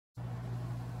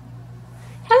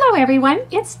Hello everyone,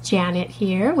 it's Janet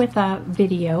here with a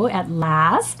video at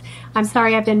last. I'm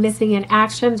sorry I've been missing in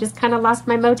action, just kind of lost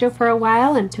my mojo for a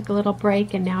while and took a little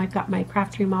break, and now I've got my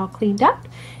craft room all cleaned up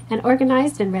and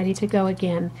organized and ready to go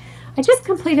again. I just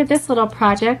completed this little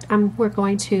project. We're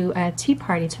going to a tea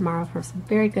party tomorrow for some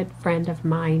very good friend of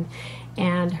mine,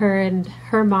 and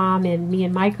her mom and me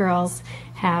and my girls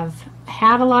have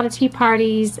had a lot of tea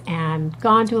parties and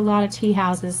gone to a lot of tea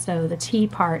houses, so the tea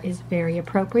part is very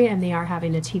appropriate, and they are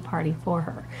having a tea party for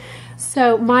her.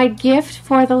 So my gift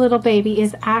for the little baby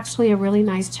is actually a really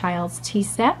nice child's tea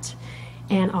set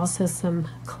and also some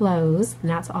clothes,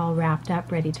 and that's all wrapped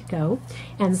up ready to go.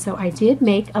 And so I did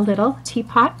make a little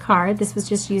teapot card. This was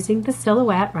just using the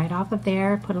silhouette right off of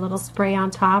there, put a little spray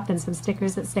on top and some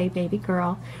stickers that say baby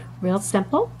girl. Real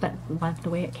simple, but loved the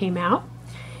way it came out.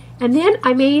 And then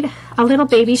I made a little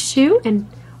baby shoe and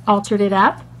altered it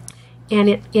up,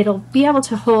 and it'll be able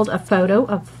to hold a photo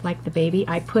of like the baby.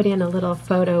 I put in a little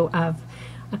photo of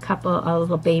a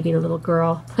little baby and a little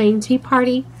girl playing tea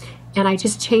party, and I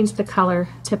just changed the color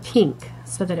to pink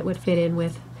so that it would fit in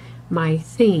with my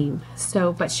theme.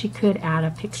 So, but she could add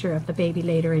a picture of the baby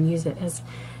later and use it as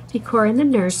decor in the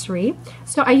nursery.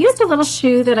 So I used a little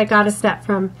shoe that I got a set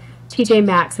from TJ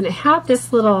Maxx, and it had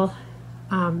this little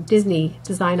Disney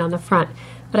design on the front,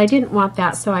 but I didn't want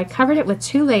that, so I covered it with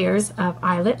 2 layers of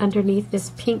eyelet underneath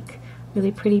this pink,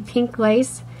 really pretty pink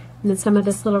lace, and then some of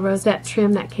this little rosette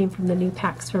trim that came from the new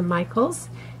packs from Michaels,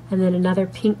 and then another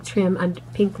pink trim and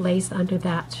pink lace under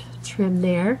that trim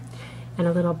there, and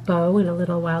a little bow and a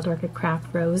little Wild Orchid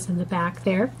Craft rose in the back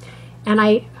there. And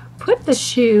I put the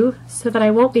shoe, so that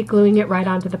I won't be gluing it right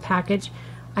onto the package,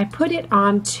 I put it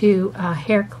onto a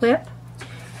hair clip.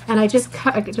 And I just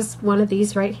cut just one of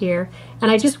these right here, and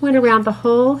I just went around the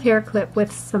whole hair clip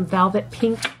with some velvet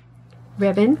pink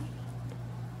ribbon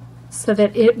so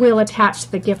that it will attach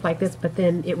to the gift like this, but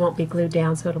then it won't be glued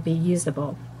down, so it'll be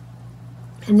usable.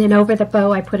 And then over the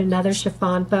bow I put another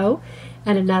chiffon bow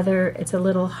and another, it's a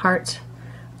little heart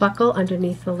buckle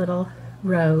underneath the little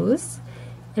rose.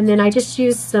 And then I just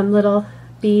used some little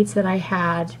beads that I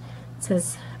had. It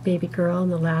says baby girl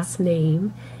and the last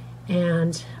name.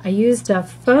 And I used a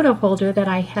photo holder that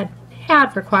I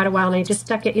had for quite a while, and I just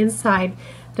stuck it inside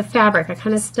the fabric. I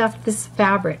kind of stuffed this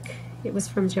fabric. It was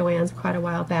from Joann's quite a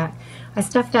while back. I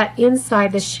stuffed that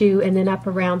inside the shoe and then up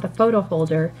around the photo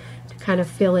holder to kind of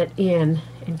fill it in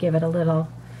and give it a little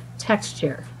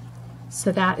texture.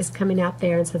 So that is coming out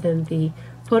there, and so then the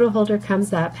photo holder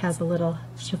comes up, has a little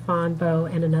chiffon bow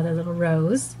and another little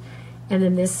rose, and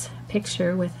then this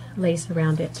picture with lace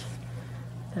around it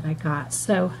that I got.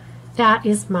 So that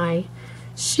is my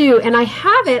shoe, and I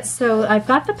have it, so I've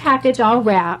got the package all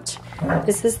wrapped.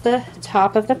 This is the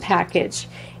top of the package,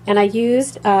 and I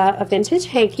used a vintage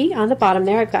hanky on the bottom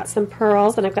there. I've got some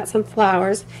pearls and I've got some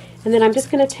flowers, and then I'm just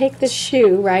going to take the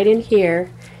shoe right in here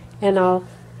and I'll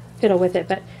fiddle with it,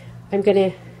 but I'm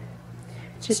going to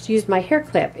just use my hair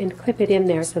clip and clip it in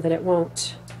there so that it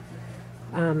won't,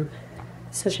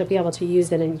 so she'll be able to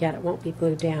use it and yet it won't be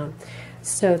glued down.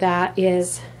 So that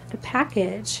is the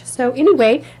package. So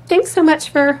anyway, thanks so much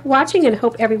for watching, and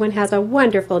hope everyone has a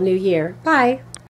wonderful new year. Bye.